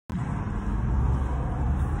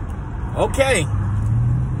Okay,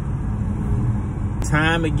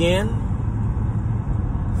 time again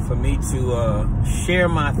for me to share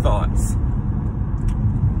my thoughts.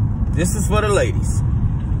 This is for the ladies.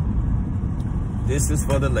 This is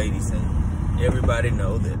for the ladies, and everybody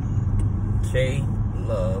know that Kay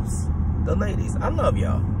loves the ladies. I love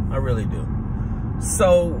y'all, I really do.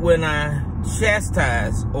 So when I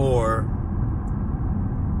chastise or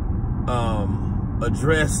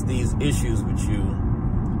address these issues with you,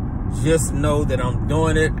 just know that I'm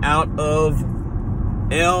doing it out of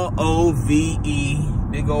L-O-V-E,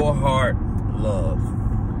 big old heart, love.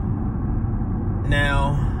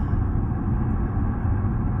 Now,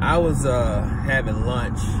 I was having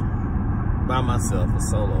lunch by myself, a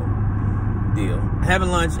solo deal. Having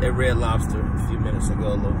lunch at Red Lobster a few minutes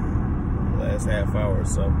ago, last half hour or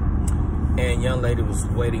so. And young lady was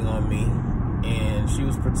waiting on me, and she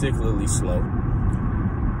was particularly slow.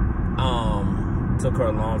 Took her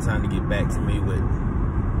a long time to get back to me with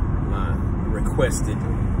my requested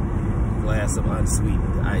glass of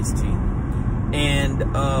unsweetened iced tea. And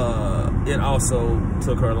it also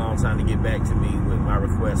took her a long time to get back to me with my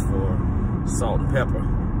request for salt and pepper.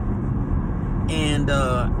 And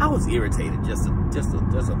I was irritated just a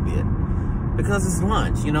bit, because it's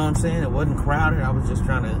lunch, you know what I'm saying? It wasn't crowded. I was just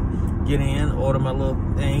trying to get in, order my little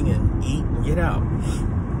thing, and eat and get out.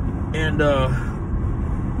 And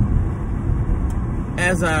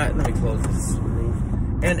let me close this roof.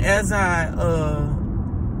 And as I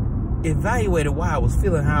evaluated why I was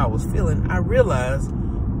feeling how I was feeling, I realized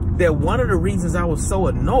that one of the reasons I was so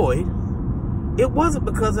annoyed, it wasn't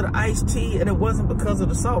because of the iced tea, and it wasn't because of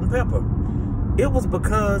the salt and pepper. It was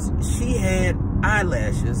because she had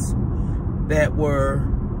eyelashes that were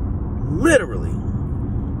literally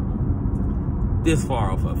this far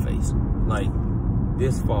off her face. Like,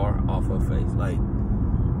 this far off her face. Like,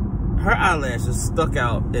 her eyelashes stuck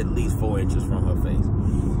out at least 4 inches from her face.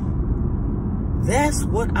 That's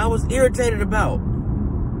what I was irritated about.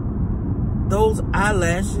 Those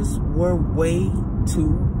eyelashes were way too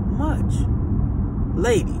much.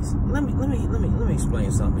 Ladies, let me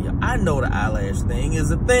explain something to you. I know the eyelash thing is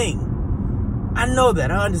a thing. I know that.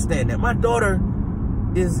 I understand that. My daughter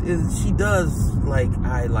she does like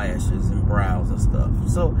eyelashes and brows and stuff.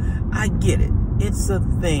 So I get it. It's a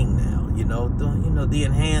thing now. You know, the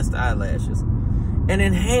enhanced eyelashes. And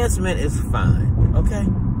enhancement is fine, okay?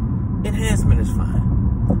 Enhancement is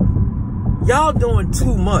fine. Y'all doing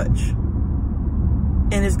too much,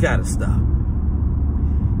 and it's gotta stop.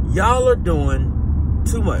 Y'all are doing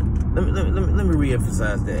too much. Let me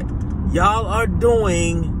reemphasize that. Y'all are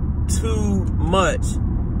doing too much,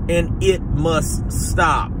 and it must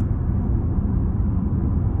stop.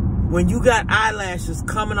 When you got eyelashes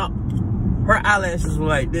coming off, her eyelashes were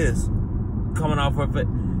like this, coming off her face.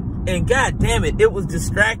 And god damn it, it was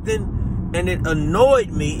distracting, and it annoyed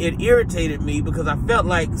me, it irritated me, because I felt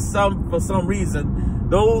like for some reason,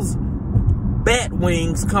 those bat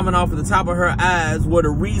wings coming off of the top of her eyes were the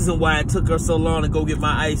reason why it took her so long to go get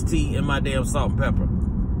my iced tea and my damn salt and pepper.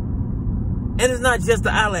 And it's not just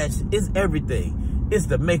the eyelashes, it's everything. It's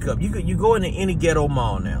the makeup. You go into any ghetto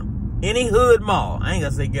mall now. Any hood mall. I ain't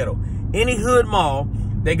gonna say ghetto. Any hood mall,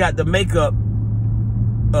 they got the makeup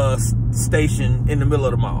station in the middle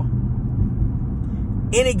of the mall.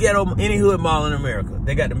 Any hood mall in America,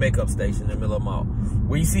 they got the makeup station in the middle of the mall,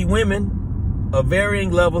 where you see women of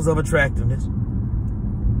varying levels of attractiveness,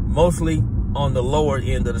 mostly on the lower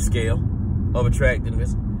end of the scale of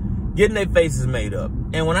attractiveness, getting their faces made up.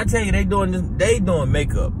 And when I tell you they doing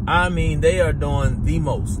makeup, I mean they are doing the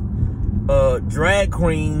most. Drag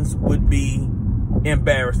queens would be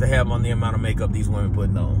embarrassed to have on the amount of makeup these women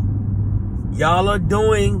putting on. Y'all are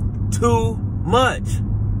doing too much.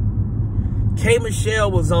 K.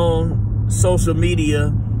 Michelle was on social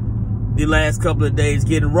media the last couple of days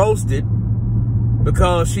getting roasted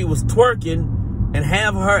because she was twerking and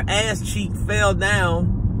half of her ass cheek fell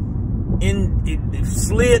down, and it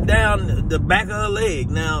slid down the back of her leg.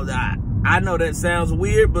 Now, I know that sounds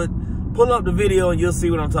weird, but pull up the video and you'll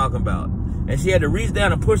see what I'm talking about. And she had to reach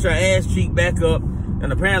down and push her ass cheek back up,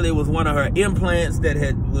 and apparently it was one of her implants that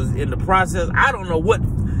was in the process. I don't know what.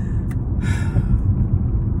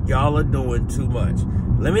 Y'all are doing too much.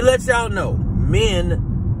 Let me let y'all know,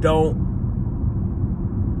 men don't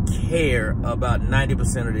care about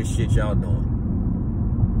 90% of this shit y'all doing.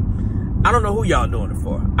 I don't know who y'all doing it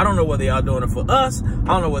for. I don't know whether y'all doing it for us. I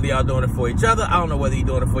don't know whether y'all doing it for each other. I don't know whether you're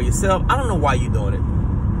doing it for yourself. I don't know why you're doing it.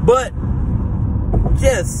 But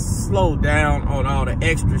just slow down on all the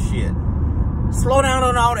extra shit. Slow down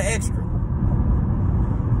on all the extra.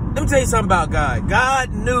 Let me tell you something about God.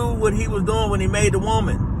 God knew what he was doing when he made the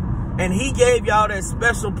woman. And he gave y'all that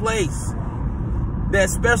special place. That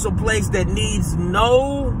special place that needs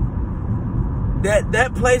no...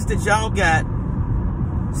 That place that y'all got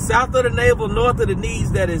south of the navel, north of the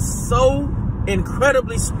knees, that is so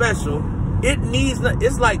incredibly special.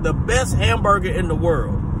 It's like the best hamburger in the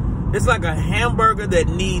world. It's like a hamburger that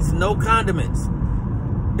needs no condiments.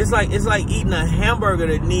 It's like eating a hamburger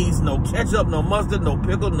that needs no ketchup, no mustard, no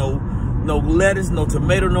pickle, no lettuce, no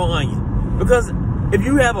tomato, no onion. Because if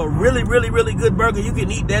you have a really, really, really good burger, you can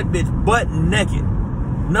eat that bitch butt naked.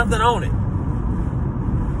 Nothing on it.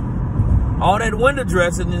 All that window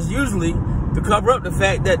dressing is usually to cover up the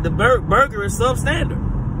fact that the burger is substandard.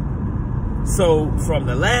 So from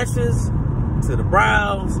the lashes to the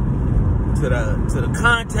brows to the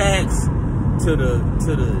contacts to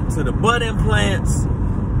the butt implants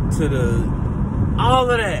to all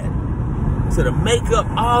of that, to the makeup,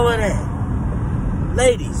 all of that.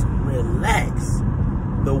 Ladies, relax.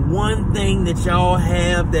 The one thing that y'all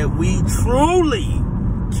have that we truly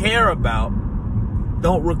care about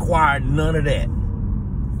don't require none of that.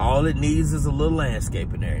 All it needs is a little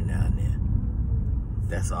landscaping every now and then.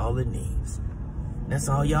 That's all it needs. That's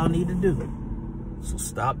all y'all need to do. So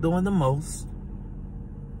stop doing the most.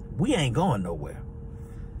 We ain't going nowhere.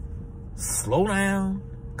 Slow down,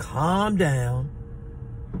 calm down,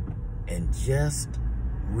 and just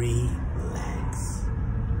relax.